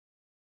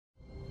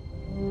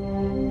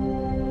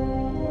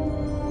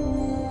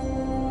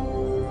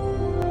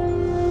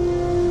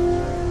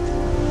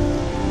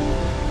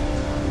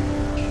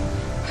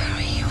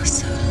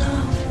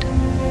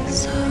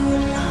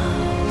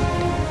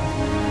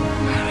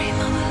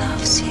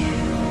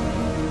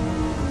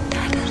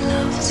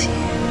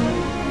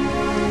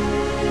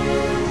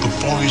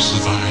he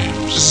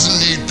survives. Doesn't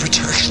need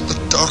protection. The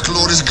Dark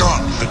Lord is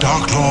gone. The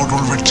Dark Lord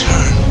will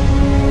return.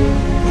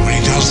 When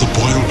he does, the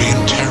boy will be in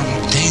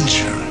terrible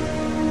danger.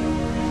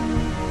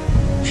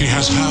 He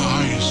has her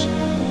eyes.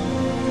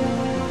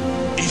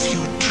 If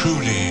you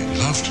truly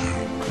loved her.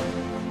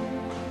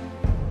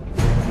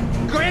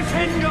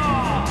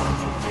 Gryffindor!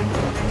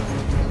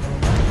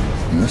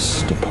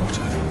 Mr.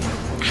 Potter,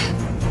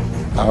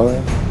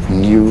 our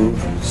new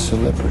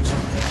celebrity.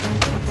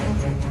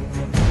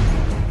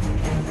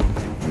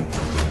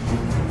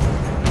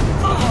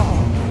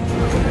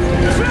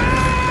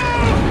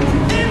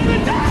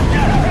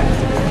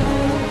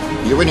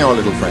 You and your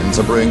little friends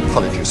are brewing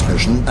Polyjuice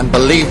potion, and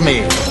believe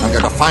me, I'm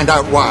going to find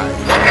out why.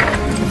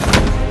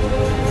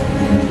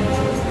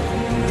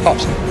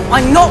 Potter.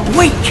 I'm not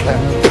weak!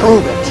 Then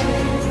prove it.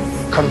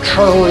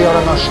 Control your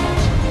emotions.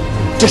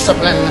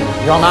 Discipline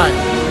your mind.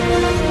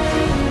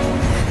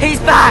 He's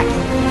back!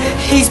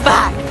 He's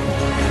back!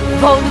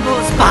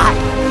 Voldemort's back!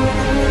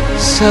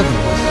 Severus,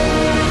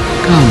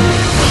 come.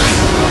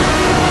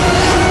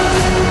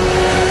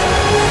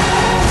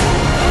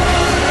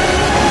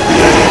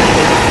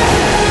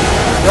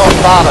 Your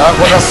father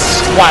was a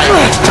swine.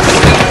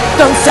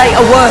 Don't say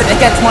a word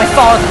against my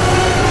father!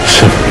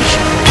 Severus.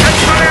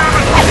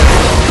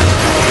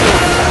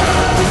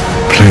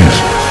 Please.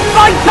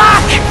 Fight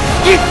back!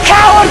 You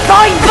coward,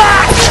 fight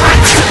back!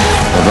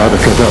 Avada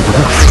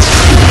Kedavra.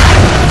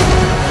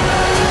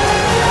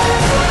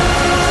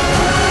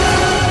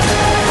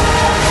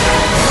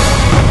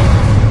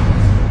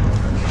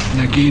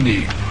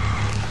 Nagini.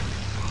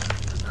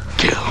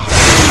 Kill.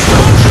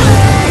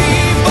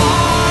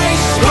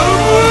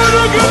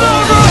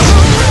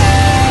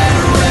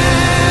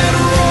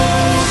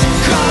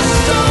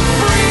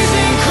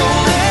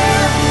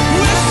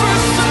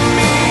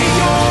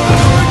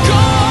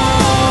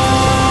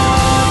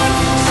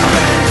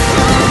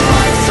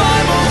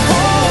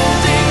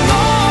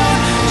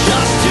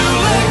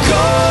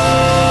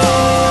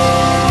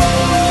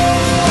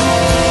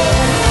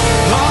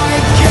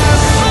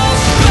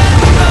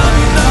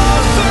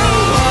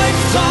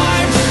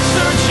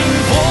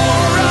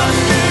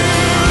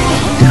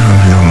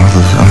 Your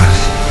mother's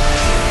eyes.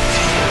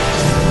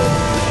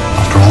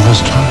 After all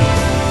this time.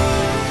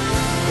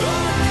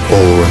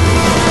 Already.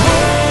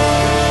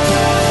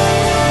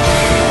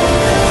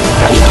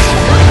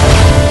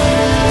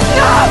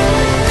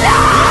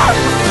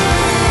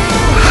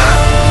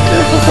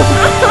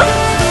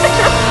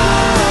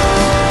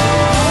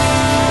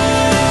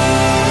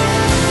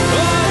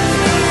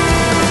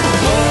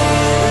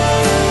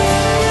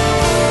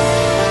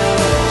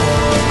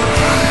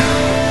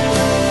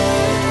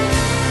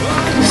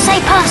 Say,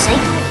 Percy,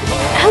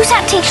 who's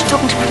that teacher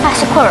talking to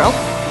Professor Quirrell?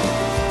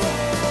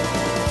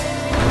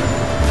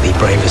 The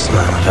bravest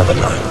man I've ever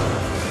known.